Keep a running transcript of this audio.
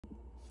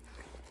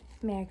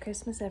Merry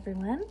Christmas,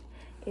 everyone.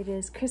 It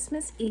is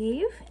Christmas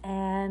Eve,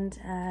 and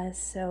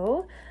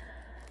so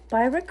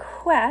by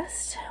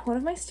request, one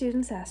of my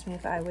students asked me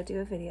if I would do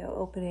a video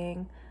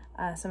opening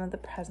some of the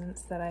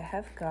presents that I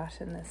have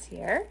gotten this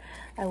year.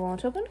 I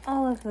won't open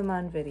all of them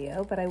on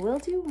video, but I will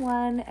do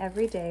one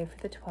every day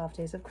for the 12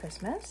 days of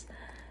Christmas.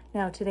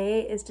 Now,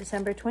 today is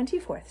December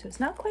 24th, so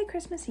it's not quite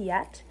Christmas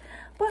yet,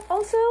 but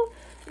also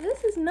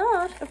this is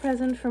not a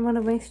present from one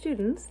of my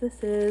students.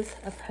 This is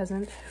a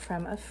present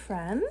from a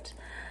friend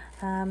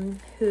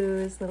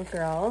whose little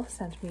girl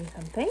sent me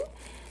something,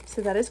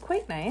 so that is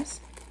quite nice.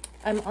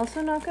 I'm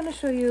also not going to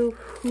show you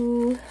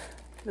who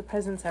the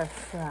presents are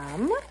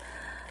from,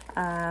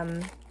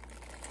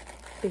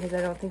 because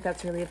I don't think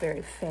that's really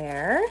very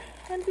fair,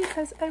 and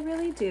because I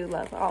really do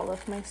love all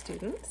of my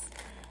students.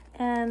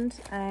 And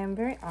I'm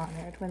very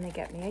honored when they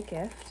get me a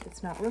gift.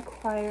 It's not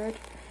required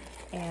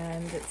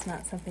and it's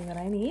not something that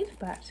I need,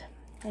 but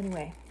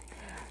anyway,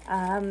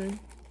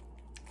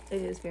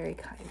 it is very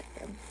kind of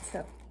them.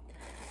 So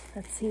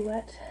let's see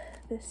what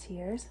this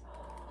year's,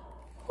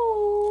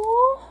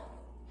 oh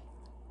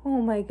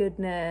my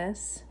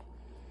goodness.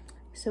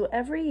 So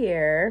every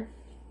year,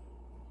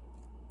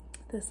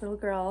 this little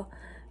girl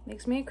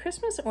makes me a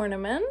Christmas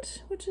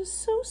ornament, which is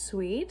so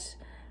sweet,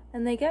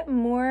 and they get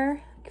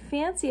more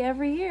fancy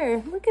every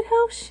year. Look at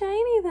how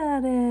shiny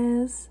that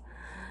is.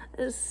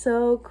 It's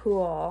so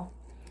cool.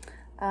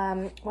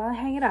 While I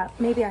hang it up,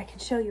 maybe I can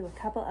show you a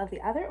couple of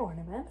the other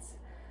ornaments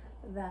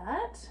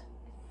that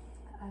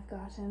I've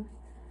gotten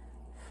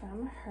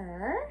from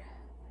her.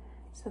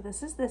 So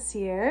this is this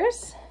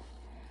year's,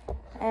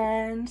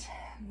 and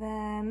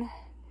then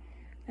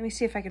let me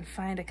see if I can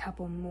find a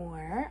couple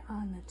more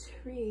on the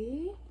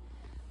tree.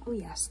 Oh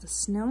yes, the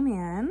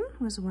snowman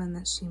was one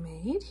that she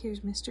made.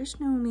 Here's Mr.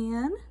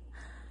 Snowman.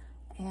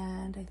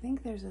 And I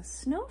think there's a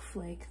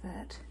snowflake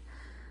that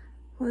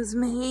was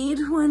made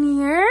one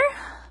year.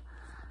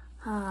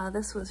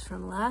 This was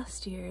from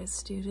last year's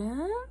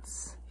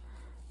students.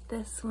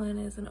 This one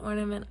is an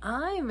ornament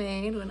I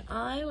made when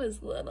I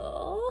was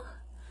little.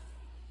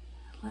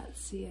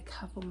 Let's see a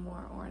couple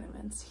more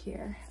ornaments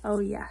here. Oh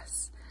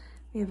yes,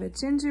 we have a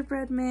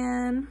gingerbread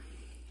man.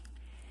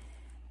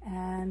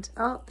 And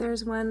oh,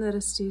 there's one that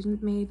a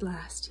student made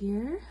last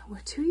year.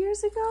 What, 2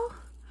 years ago?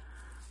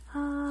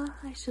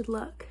 I should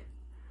look.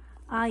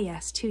 Ah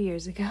yes, 2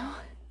 years ago.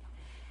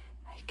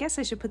 I guess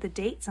I should put the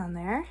dates on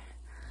there.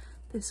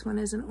 This one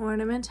is an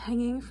ornament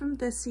hanging from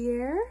this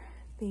year.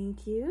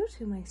 Thank you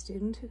to my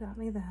student who got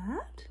me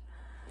that.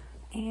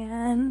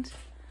 And,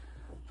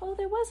 oh,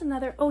 there was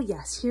another. Oh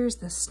yes, here's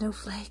the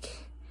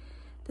snowflake.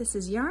 This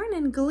is yarn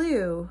and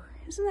glue.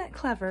 Isn't that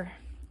clever?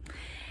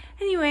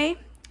 Anyway,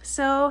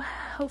 so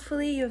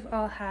hopefully you've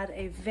all had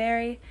a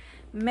very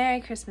Merry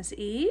Christmas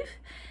Eve,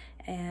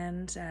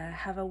 and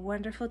have a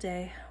wonderful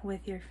day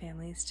with your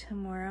families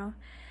tomorrow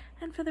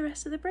and for the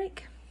rest of the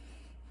break.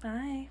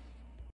 Bye.